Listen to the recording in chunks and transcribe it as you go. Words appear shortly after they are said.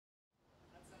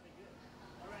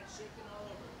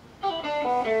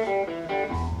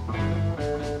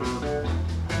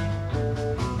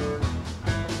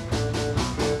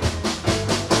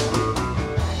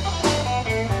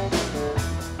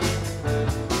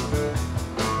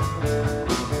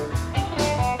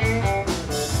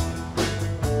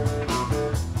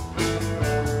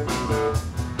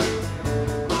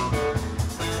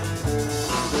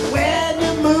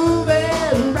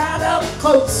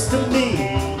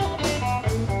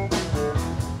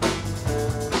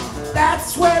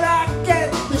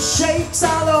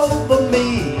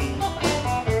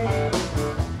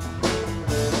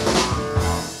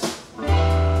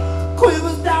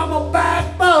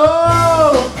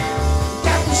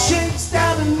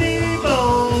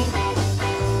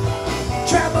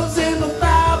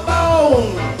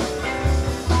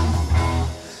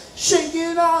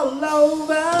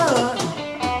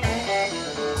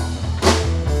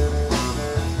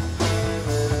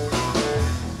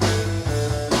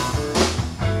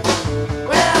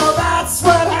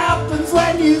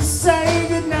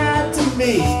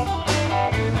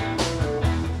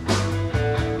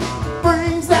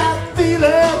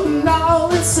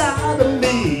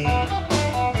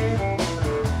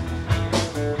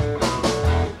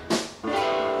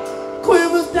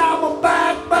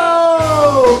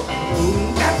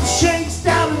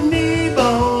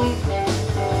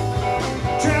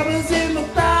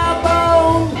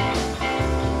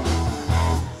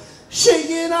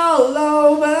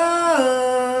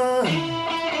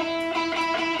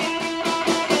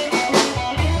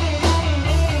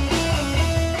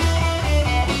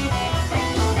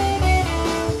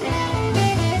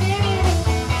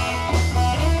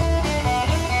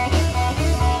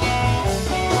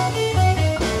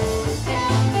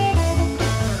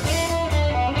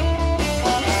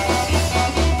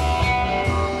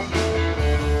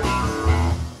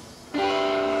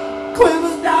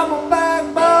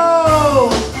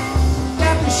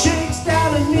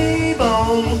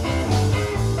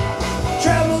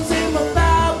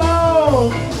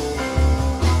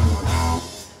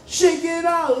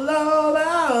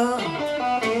over.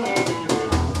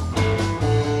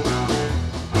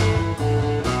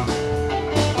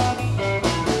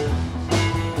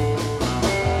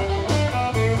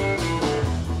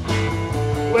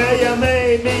 Well, you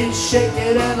made me shake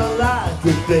it and I like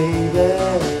it, baby.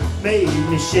 Made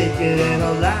me shake it and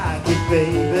I like it,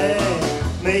 baby.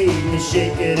 Made me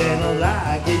shake it and I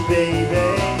like it,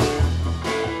 baby.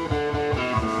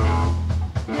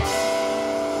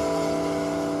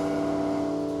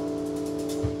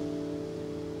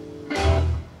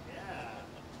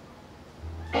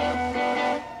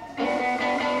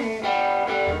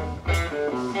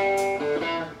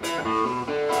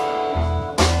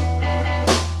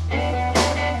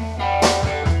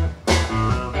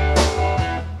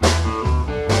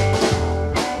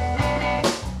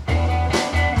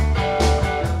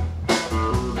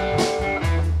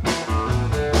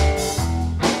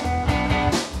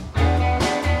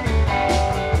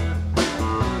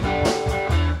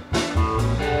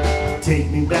 Take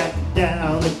me back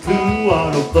down the cool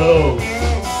on a boat.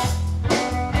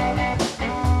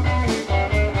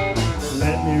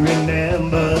 Let me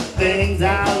remember things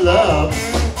I love.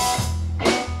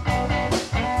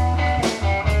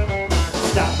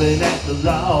 Stopping at the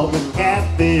log with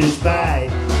catfish bite.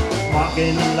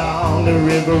 Walking along the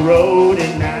river road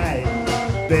at night.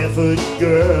 Barefoot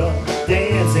girl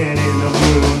dancing in the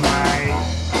moonlight.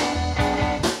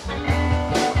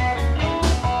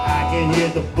 I can hear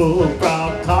the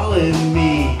bullfrog calling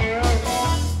me.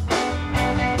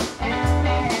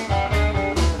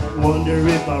 Wonder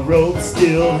if my rope's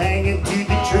still hanging to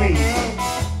the tree.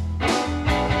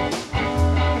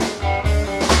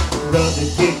 Run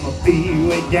and kick my feet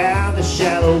way down the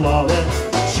shallow water.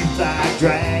 Shoot like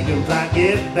dragonfly,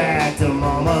 get back to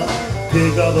mama.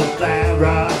 Pick up a flat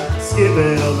rock, skip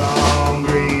it along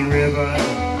Green River.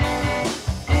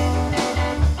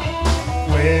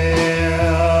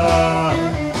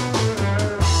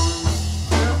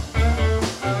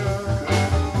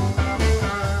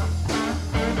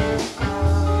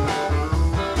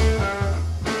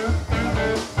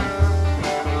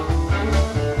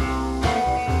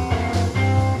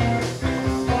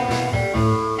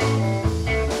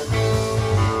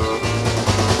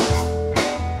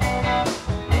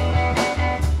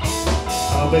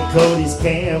 Up at Cody's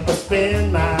camp, I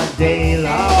spend my day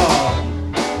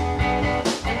long.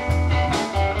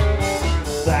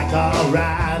 Black car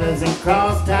riders and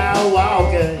cross-tile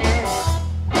walkers.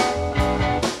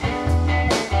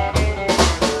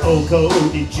 Old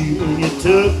Cody Jr.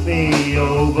 took me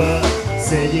over.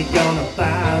 Said you're gonna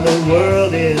find the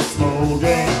world is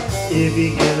smoldering. If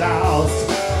you get lost,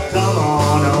 come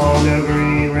on the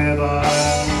Green River.